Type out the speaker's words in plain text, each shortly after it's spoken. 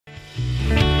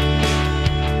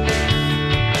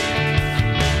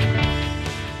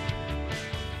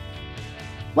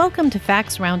Welcome to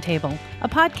Facts Roundtable, a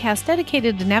podcast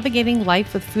dedicated to navigating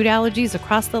life with food allergies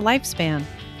across the lifespan,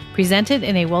 presented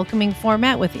in a welcoming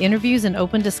format with interviews and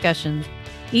open discussions.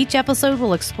 Each episode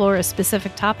will explore a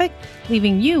specific topic,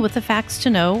 leaving you with the facts to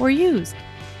know or use.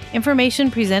 Information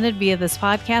presented via this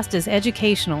podcast is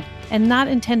educational and not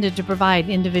intended to provide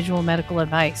individual medical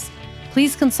advice.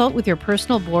 Please consult with your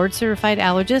personal board-certified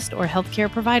allergist or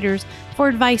healthcare providers for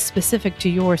advice specific to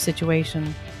your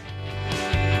situation.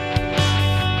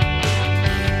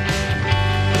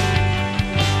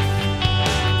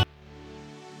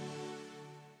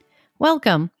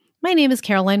 Welcome. My name is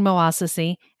Caroline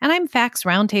Moassessi, and I'm Facts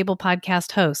Roundtable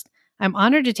podcast host. I'm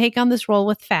honored to take on this role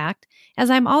with FACT, as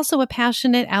I'm also a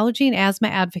passionate allergy and asthma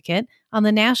advocate on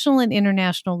the national and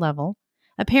international level,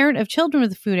 a parent of children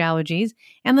with food allergies,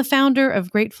 and the founder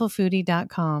of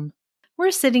GratefulFoodie.com. We're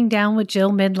sitting down with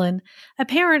Jill Midland, a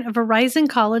parent of a rising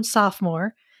college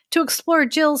sophomore, to explore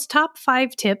Jill's top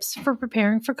 5 tips for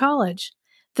preparing for college.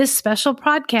 This special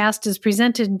podcast is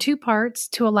presented in 2 parts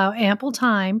to allow ample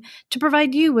time to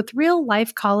provide you with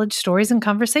real-life college stories and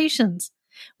conversations.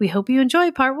 We hope you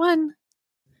enjoy part 1.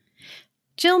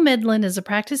 Jill Midland is a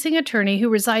practicing attorney who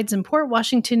resides in Port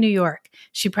Washington, New York.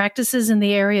 She practices in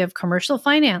the area of commercial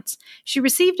finance. She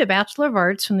received a Bachelor of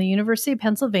Arts from the University of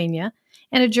Pennsylvania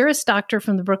and a Juris Doctor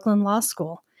from the Brooklyn Law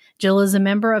School. Jill is a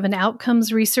member of an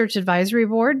Outcomes Research Advisory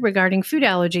Board regarding food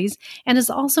allergies and is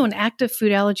also an active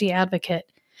food allergy advocate.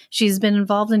 She's been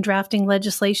involved in drafting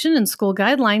legislation and school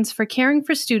guidelines for caring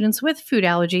for students with food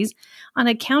allergies on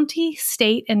a county,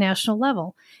 state, and national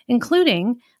level,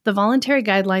 including the voluntary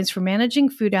guidelines for managing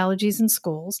food allergies in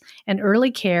schools and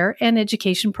early care and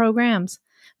education programs,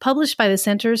 published by the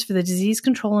Centers for the Disease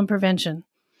Control and Prevention.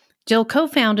 Jill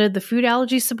co-founded the Food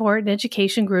Allergy Support and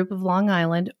Education Group of Long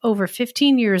Island over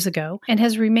 15 years ago and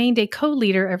has remained a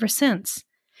co-leader ever since.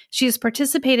 She has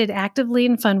participated actively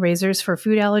in fundraisers for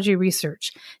food allergy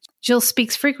research. Jill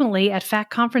speaks frequently at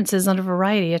FACT conferences on a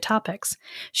variety of topics.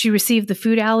 She received the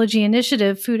Food Allergy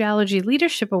Initiative Food Allergy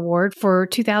Leadership Award for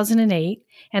 2008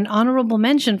 and honorable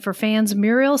mention for FAN's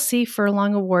Muriel C.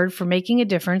 Furlong Award for Making a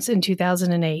Difference in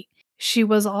 2008. She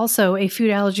was also a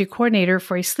food allergy coordinator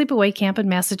for a sleepaway camp in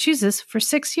Massachusetts for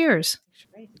 6 years.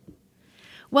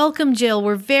 Welcome, Jill.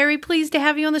 We're very pleased to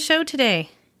have you on the show today.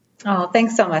 Oh,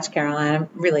 thanks so much, Caroline. I'm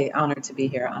really honored to be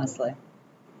here, honestly.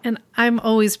 And I'm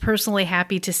always personally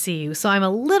happy to see you, so I'm a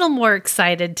little more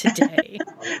excited today.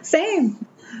 Same.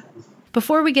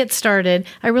 Before we get started,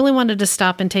 I really wanted to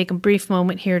stop and take a brief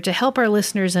moment here to help our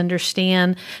listeners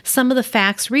understand some of the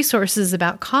facts, resources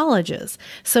about colleges.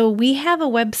 So we have a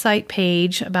website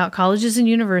page about colleges and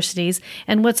universities,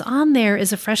 and what's on there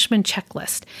is a freshman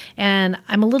checklist. And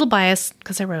I'm a little biased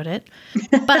because I wrote it,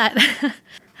 but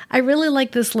I really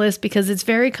like this list because it's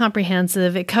very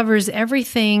comprehensive. It covers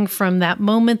everything from that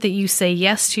moment that you say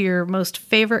yes to your most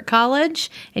favorite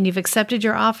college and you've accepted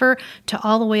your offer to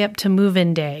all the way up to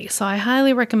move-in day. So I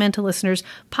highly recommend to listeners,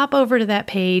 pop over to that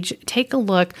page, take a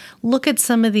look at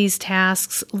some of these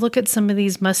tasks, look at some of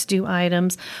these must-do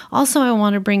items. Also, I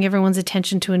want to bring everyone's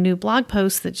attention to a new blog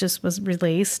post that just was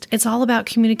released. It's all about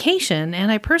communication,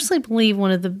 and I personally believe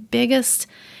one of the biggest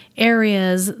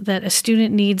areas that a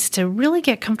student needs to really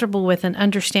get comfortable with and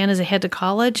understand as they head to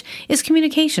college is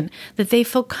communication, that they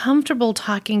feel comfortable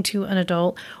talking to an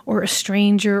adult or a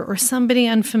stranger or somebody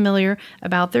unfamiliar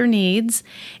about their needs,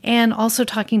 and also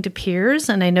talking to peers.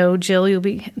 And I know, Jill, you'll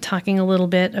be talking a little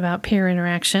bit about peer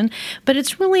interaction, but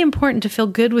it's really important to feel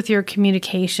good with your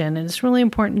communication, and it's really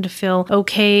important to feel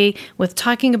okay with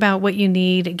talking about what you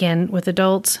need, again, with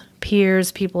adults,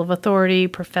 peers, people of authority,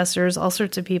 professors, all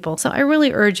sorts of people. So I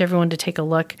really urge everyone to take a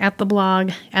look at the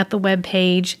blog, at the web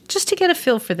page, just to get a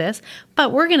feel for this.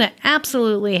 But we're going to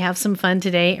absolutely have some fun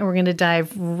today, and we're going to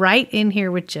dive right in here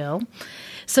with Jill.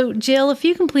 So Jill, if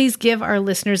you can please give our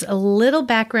listeners a little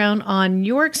background on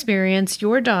your experience,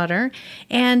 your daughter,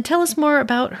 and tell us more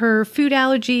about her food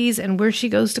allergies and where she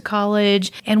goes to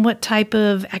college and what type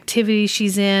of activities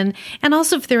she's in, and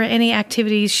also if there are any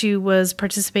activities she was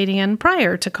participating in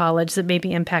prior to college that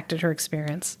maybe impacted her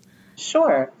experience.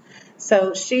 Sure.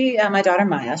 So my daughter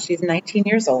Maya, she's 19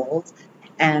 years old.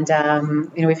 And,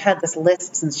 we've had this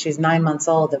list since she's 9 months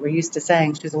old that we're used to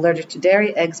saying she's allergic to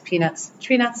dairy, eggs, peanuts,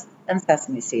 tree nuts, and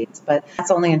sesame seeds. But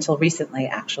that's only until recently,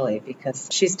 actually, because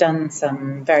she's done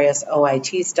some various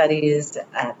OIT studies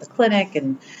at the clinic.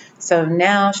 And so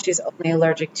now she's only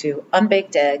allergic to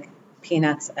unbaked egg,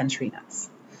 peanuts, and tree nuts.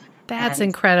 That's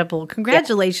incredible.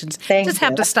 Congratulations. Yeah, Just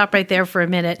have to stop right there for a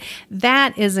minute.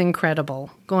 That is incredible,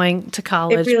 going to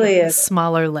college really with is. a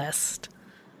smaller list.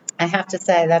 I have to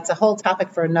say that's a whole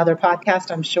topic for another podcast,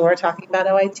 I'm sure, talking about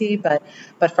OIT.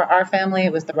 But for our family,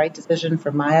 it was the right decision.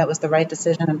 For Maya, it was the right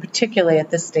decision. And particularly at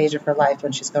this stage of her life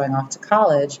when she's going off to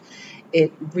college,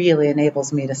 it really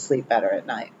enables me to sleep better at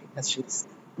night because she's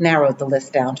narrowed the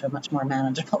list down to a much more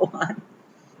manageable one.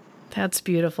 That's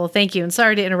beautiful. Thank you. And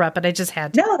sorry to interrupt, but I just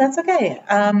had to. No, that's okay.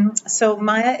 So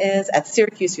Maya is at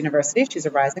Syracuse University. She's a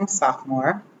rising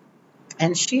sophomore.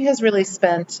 And she has really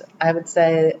spent, I would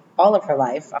say, all of her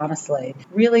life, honestly,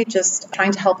 really just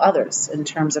trying to help others in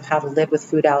terms of how to live with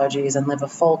food allergies and live a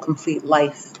full, complete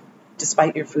life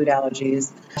despite your food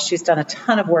allergies. She's done a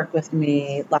ton of work with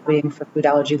me lobbying for food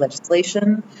allergy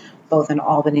legislation, both in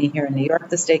Albany here in New York,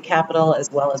 the state capital, as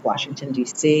well as Washington,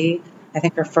 D.C. I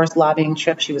think her first lobbying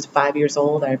trip, she was 5 years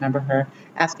old. I remember her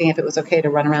asking if it was okay to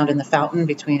run around in the fountain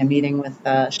between a meeting with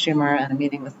Schumer and a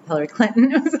meeting with Hillary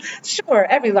Clinton. Sure,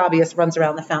 every lobbyist runs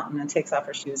around the fountain and takes off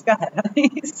her shoes. Go ahead,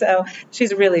 honey. So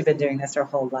she's really been doing this her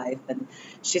whole life. And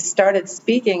she started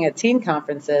speaking at teen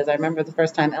conferences. I remember the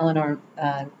first time Eleanor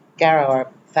Garrow,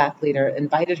 our FACT leader,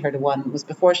 invited her to one was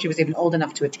before she was even old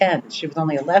enough to attend. She was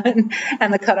only 11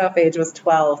 and the cutoff age was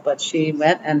 12, but she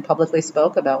went and publicly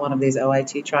spoke about one of these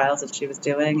OIT trials that she was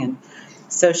doing. And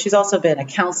so she's also been a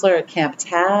counselor at Camp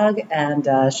Tag,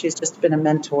 and she's just been a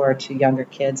mentor to younger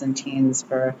kids and teens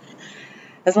for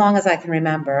as long as I can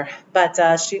remember. But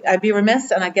I'd be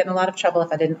remiss and I'd get in a lot of trouble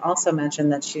if I didn't also mention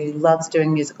that she loves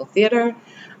doing musical theater,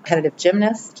 competitive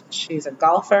gymnast, she's a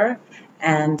golfer,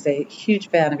 and a huge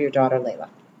fan of your daughter, Layla.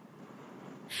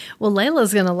 Well,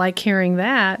 Layla's going to like hearing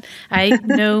that. I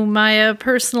know Maya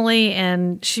personally,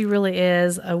 and she really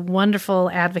is a wonderful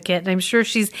advocate. And I'm sure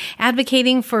she's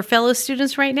advocating for fellow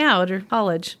students right now at her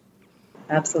college.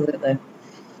 Absolutely.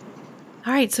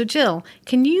 All right. So, Jill,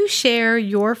 can you share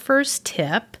your first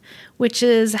tip, which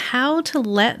is how to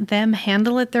let them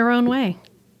handle it their own way?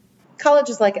 College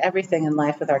is like everything in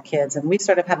life with our kids, and we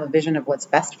sort of have a vision of what's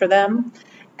best for them.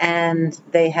 And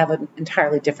they have an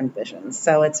entirely different vision.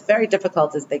 So it's very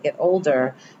difficult as they get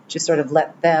older to sort of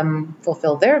let them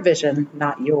fulfill their vision,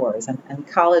 not yours. And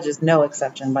college is no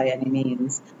exception by any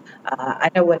means. I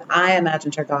know when I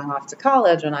imagined her going off to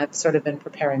college, when I've sort of been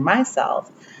preparing myself,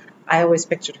 I always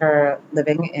pictured her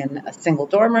living in a single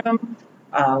dorm room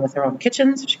with her own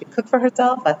kitchen so she could cook for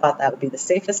herself. I thought that would be the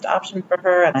safest option for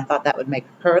her, and I thought that would make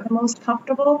her the most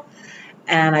comfortable.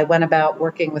 And I went about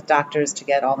working with doctors to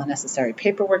get all the necessary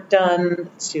paperwork done,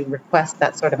 to request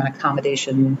that sort of an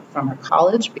accommodation from her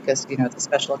college, because, it's a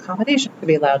special accommodation to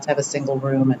be allowed to have a single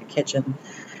room and a kitchen.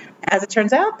 As it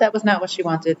turns out, that was not what she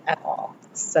wanted at all.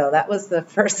 So that was the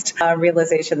first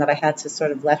realization that I had to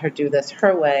sort of let her do this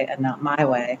her way and not my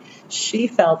way. She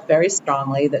felt very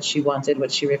strongly that she wanted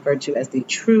what she referred to as the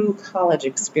true college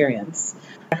experience.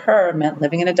 For her, meant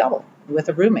living in a double with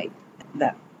a roommate.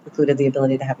 That precluded the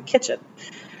ability to have a kitchen.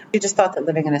 She just thought that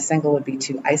living in a single would be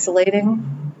too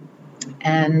isolating,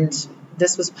 and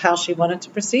this was how she wanted to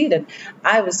proceed. And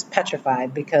I was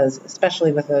petrified because,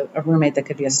 especially with a roommate that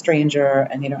could be a stranger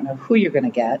and you don't know who you're going to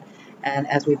get, and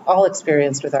as we've all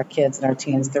experienced with our kids and our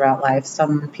teens throughout life,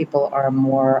 some people are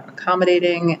more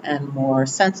accommodating and more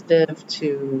sensitive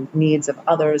to needs of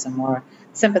others and more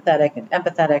sympathetic and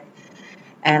empathetic.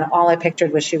 And all I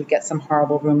pictured was she would get some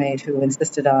horrible roommate who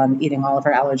insisted on eating all of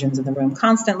her allergens in the room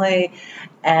constantly.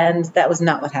 And that was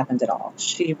not what happened at all.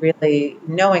 She really,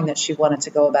 knowing that she wanted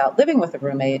to go about living with a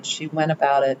roommate, she went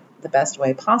about it the best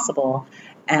way possible.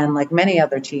 And like many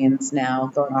other teens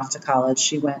now going off to college,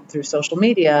 she went through social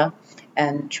media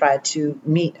and tried to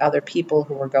meet other people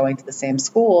who were going to the same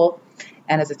school.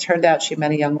 And as it turned out, she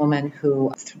met a young woman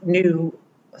who knew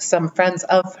some friends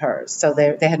of hers. So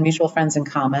they had mutual friends in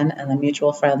common, and the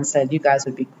mutual friends said, you guys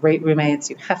would be great roommates.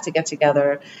 You have to get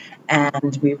together.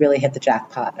 And we really hit the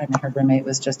jackpot. I mean, her roommate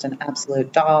was just an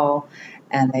absolute doll,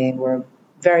 and they were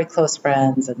very close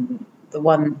friends. And the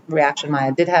one reaction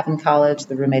Maya did have in college,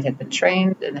 the roommate had been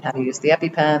trained in how to use the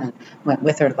EpiPen and went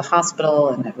with her to the hospital,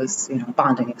 and it was, a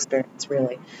bonding experience,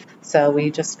 really. So we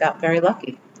just got very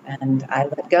lucky, and I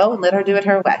let go and let her do it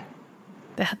her way.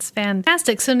 That's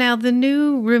fantastic. So now the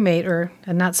new roommate, or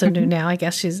not so new now, I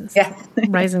guess she's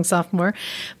rising sophomore,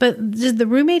 but did the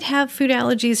roommate have food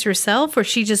allergies herself, or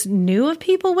she just knew of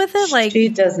people with it? She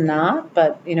does not,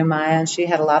 but, Maya, and she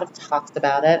had a lot of talks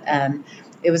about it, and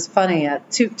it was funny.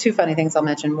 Two funny things I'll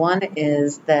mention. One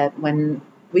is that when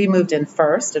we moved in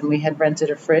first and we had rented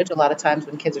a fridge, a lot of times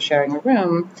when kids are sharing a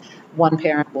room, one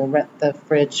parent will rent the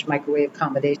fridge microwave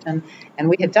combination. And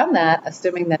we had done that,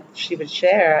 assuming that she would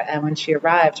share. And when she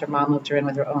arrived, her mom moved her in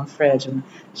with her own fridge. And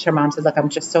her mom said, look, I'm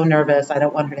just so nervous. I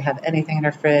don't want her to have anything in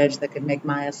her fridge that could make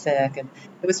Maya sick. And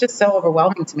it was just so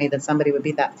overwhelming to me that somebody would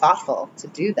be that thoughtful to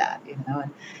do that,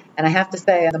 And I have to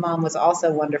say, the mom was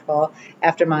also wonderful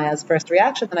after Maya's first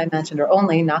reaction that I mentioned, or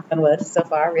only, knock on wood, so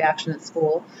far, reaction at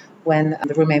school, when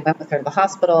the roommate went with her to the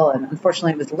hospital. And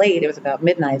unfortunately, it was late. It was about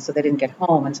midnight, so they didn't get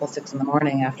home until 6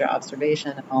 a.m. after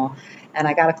observation and all. And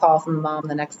I got a call from the mom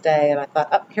the next day, and I thought,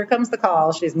 oh, here comes the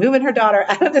call. She's moving her daughter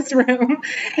out of this room.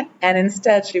 And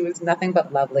instead, she was nothing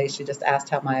but lovely. She just asked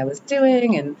how Maya was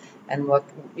doing and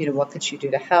what could she do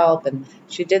to help. And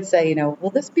she did say, will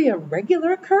this be a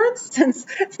regular occurrence since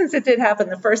it did happen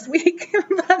the first week?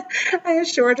 But I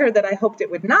assured her that I hoped it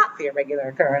would not be a regular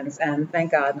occurrence. And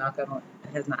thank God, knock on wood,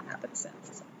 it has not happened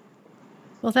since.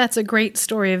 Well, that's a great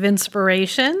story of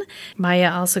inspiration. Maya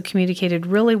also communicated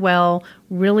really well,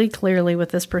 really clearly with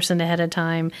this person ahead of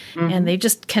time, and they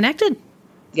just connected.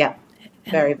 Yeah,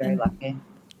 very, very lucky.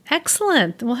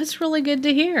 Excellent. Well, that's really good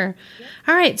to hear.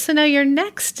 All right. So now your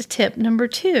next tip, number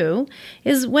 2,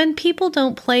 is when people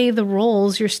don't play the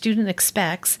roles your student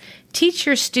expects, teach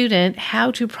your student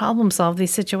how to problem solve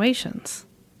these situations.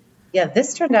 Yeah,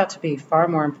 this turned out to be far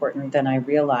more important than I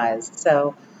realized.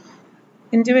 So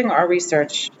in doing our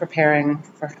research, preparing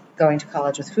for going to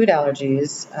college with food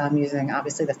allergies, using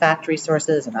obviously the FACT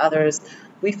resources and others,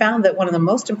 we found that one of the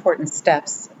most important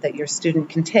steps that your student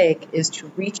can take is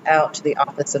to reach out to the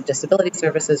Office of Disability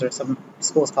Services, or some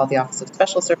schools call it the Office of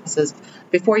Special Services,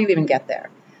 before you even get there.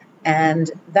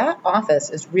 And that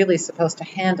office is really supposed to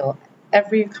handle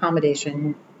every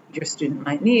accommodation your student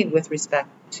might need with respect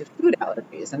to food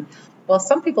allergies. And while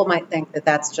some people might think that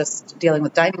that's just dealing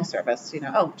with dining service,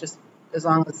 just as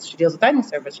long as she deals with dining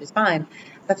service, she's fine.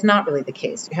 That's not really the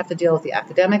case. You have to deal with the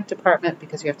academic department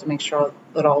because you have to make sure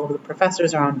that all of the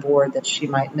professors are on board, that she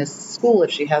might miss school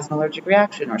if she has an allergic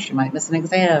reaction, or she might miss an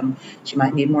exam. She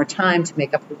might need more time to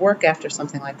make up her work after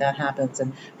something like that happens.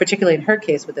 And particularly in her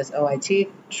case with this OIT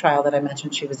trial that I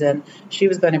mentioned she was in, she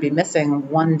was going to be missing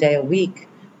 1 day a week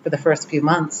for the first few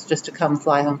months just to come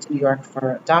fly home to New York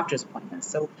for a doctor's appointment.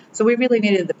 So we really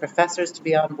needed the professors to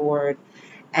be on board.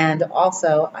 And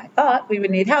also, I thought we would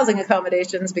need housing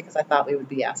accommodations because I thought we would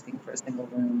be asking for a single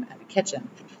room and a kitchen.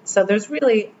 So there's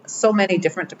really so many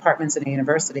different departments in a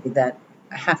university that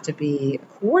have to be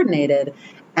coordinated.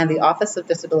 And the Office of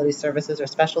Disability Services or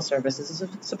Special Services is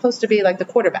supposed to be like the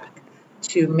quarterback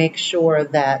to make sure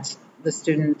that the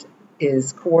student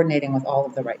is coordinating with all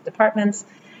of the right departments.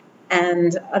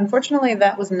 And unfortunately,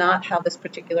 that was not how this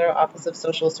particular Office of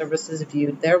Social Services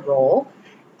viewed their role.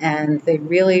 And they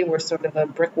really were sort of a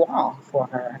brick wall for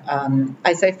her.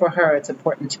 I say for her, it's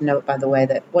important to note, by the way,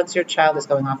 that once your child is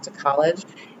going off to college,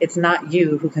 it's not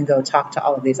you who can go talk to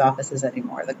all of these offices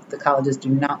anymore. The colleges do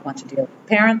not want to deal with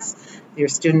parents. Your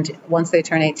student, once they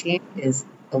turn 18, is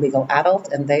a legal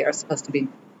adult, and they are supposed to be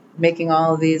making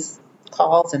all of these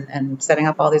calls and setting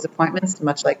up all these appointments,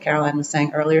 much like Caroline was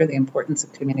saying earlier, the importance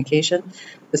of communication.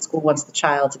 The school wants the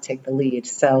child to take the lead.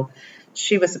 So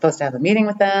she was supposed to have a meeting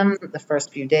with them the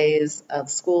first few days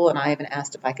of school, and I even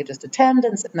asked if I could just attend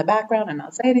and sit in the background and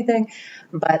not say anything.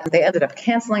 But they ended up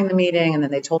canceling the meeting, and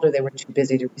then they told her they were too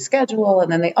busy to reschedule.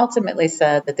 And then they ultimately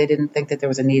said that they didn't think that there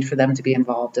was a need for them to be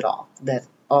involved at all, that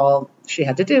all she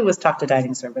had to do was talk to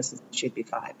dining services and she'd be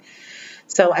fine.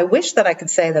 So I wish that I could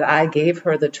say that I gave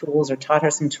her the tools or taught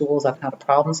her some tools on how to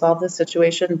problem solve this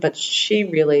situation, but she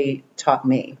really taught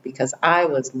me because I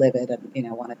was livid and,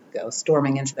 wanted to go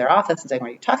storming into their office and saying,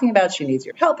 what are you talking about? She needs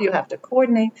your help. You have to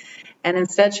coordinate. And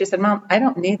instead she said, Mom, I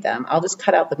don't need them. I'll just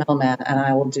cut out the middleman and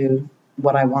I will do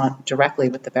what I want directly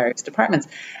with the various departments.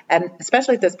 And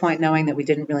especially at this point, knowing that we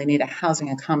didn't really need a housing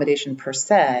accommodation per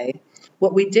se,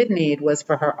 what we did need was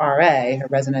for her RA, her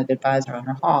resident advisor on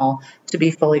her hall, to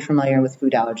be fully familiar with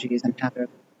food allergies and how to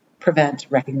prevent,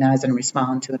 recognize, and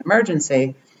respond to an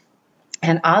emergency.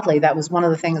 And oddly, that was one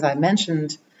of the things I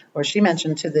mentioned, or she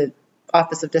mentioned to the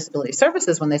Office of Disability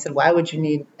Services when they said, why would you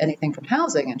need anything from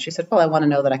housing? And she said, well, I want to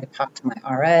know that I could talk to my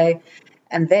RA.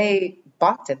 And they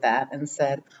balked at that and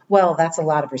said, well, that's a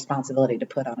lot of responsibility to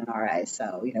put on an RA.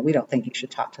 So, we don't think you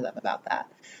should talk to them about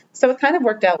that. So it kind of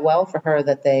worked out well for her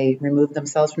that they removed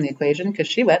themselves from the equation because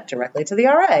she went directly to the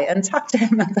RA and talked to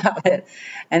him about it.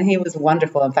 And he was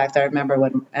wonderful. In fact, I remember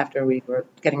after we were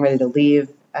getting ready to leave,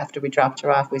 after we dropped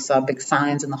her off, we saw big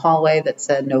signs in the hallway that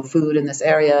said no food in this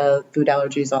area, food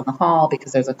allergies on the hall,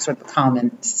 because there's a sort of a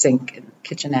common sink and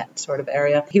kitchenette sort of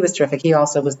area. He was terrific. He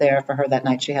also was there for her that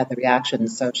night she had the reaction.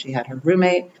 So she had her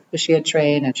roommate who she had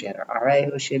trained, and she had her RA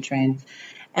who she had trained.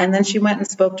 And then she went and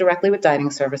spoke directly with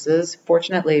dining services.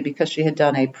 Fortunately, because she had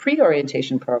done a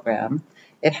pre-orientation program,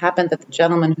 it happened that the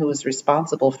gentleman who was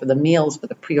responsible for the meals for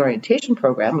the pre-orientation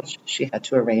program, which she had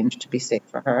to arrange to be safe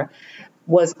for her,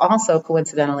 was also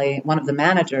coincidentally one of the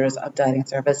managers of dining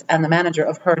service and the manager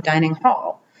of her dining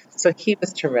hall. So he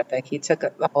was terrific. He took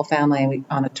the whole family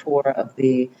on a tour of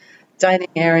the dining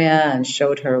area and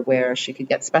showed her where she could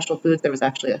get special foods. There was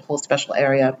actually a whole special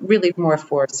area, really more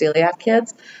for celiac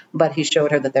kids, but he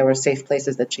showed her that there were safe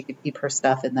places that she could keep her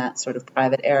stuff in that sort of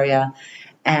private area.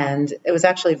 And it was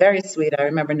actually very sweet. I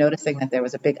remember noticing that there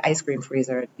was a big ice cream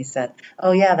freezer. And he said,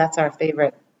 "Oh yeah, that's our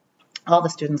favorite. All the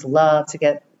students love to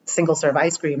get single serve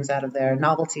ice creams out of their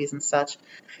novelties and such."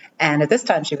 And at this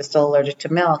time she was still allergic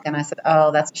to milk. And I said,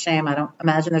 "Oh, that's a shame. I don't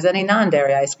imagine there's any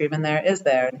non-dairy ice cream in there, is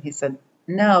there?" And he said,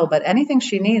 "No, but anything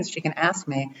she needs, she can ask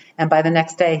me." And by the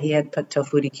next day, he had put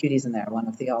Tofutti Cuties in there, one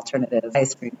of the alternative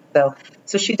ice cream. So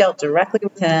she dealt directly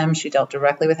with him. She dealt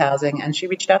directly with housing, and she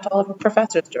reached out to all of her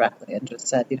professors directly and just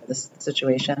said, this is the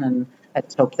situation, and I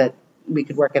just hope that we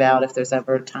could work it out if there's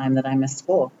ever a time that I miss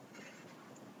school.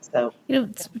 So,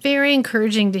 it's very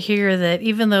encouraging to hear that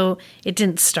even though it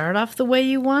didn't start off the way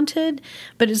you wanted,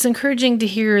 but it's encouraging to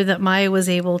hear that Maya was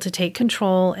able to take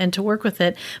control and to work with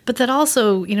it. But that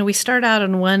also, we start out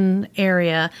in one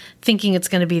area thinking it's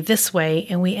going to be this way,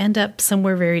 and we end up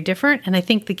somewhere very different. And I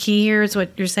think the key here is what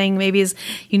you're saying maybe is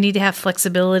you need to have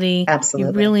flexibility.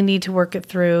 Absolutely. You really need to work it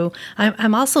through.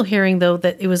 I'm also hearing, though,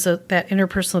 that it was that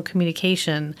interpersonal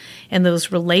communication and those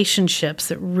relationships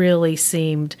that really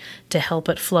seemed to help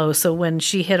it flow. So when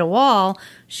she hit a wall,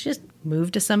 she just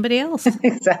moved to somebody else.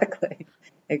 Exactly.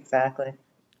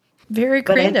 Very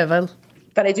creative.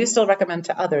 But I do still recommend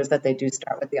to others that they do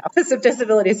start with the Office of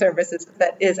Disability Services.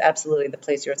 That is absolutely the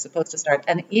place you're supposed to start.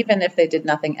 And even if they did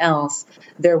nothing else,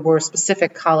 there were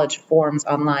specific college forms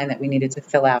online that we needed to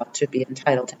fill out to be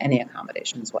entitled to any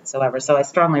accommodations whatsoever. So I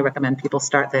strongly recommend people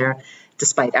start there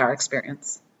despite our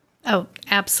experience. Oh,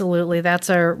 absolutely.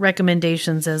 That's our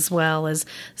recommendations as well, is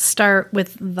start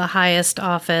with the highest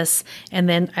office and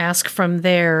then ask from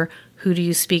there, who do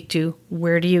you speak to?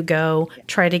 Where do you go?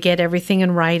 Try to get everything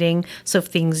in writing. So if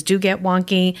things do get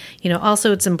wonky,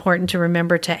 also it's important to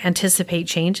remember to anticipate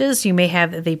changes. You may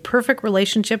have the perfect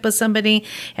relationship with somebody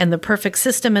and the perfect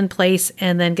system in place,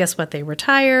 and then guess what? They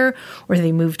retire, or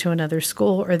they move to another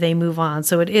school, or they move on.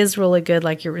 So it is really good,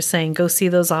 like you were saying, go see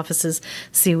those offices,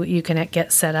 see what you can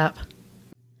get set up.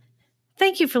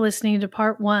 Thank you for listening to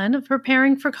Part 1 of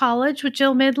Preparing for College with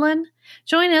Jill Midland.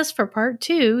 Join us for Part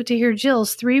 2 to hear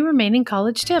Jill's 3 remaining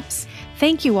college tips.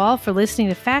 Thank you all for listening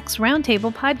to Facts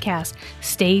Roundtable Podcast.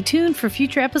 Stay tuned for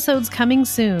future episodes coming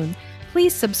soon.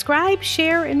 Please subscribe,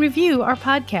 share, and review our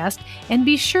podcast, and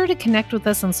be sure to connect with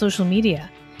us on social media.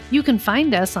 You can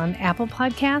find us on Apple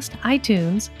Podcast,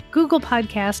 iTunes, Google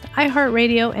Podcast,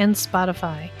 iHeartRadio, and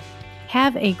Spotify.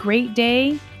 Have a great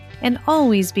day, and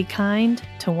always be kind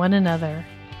to one another.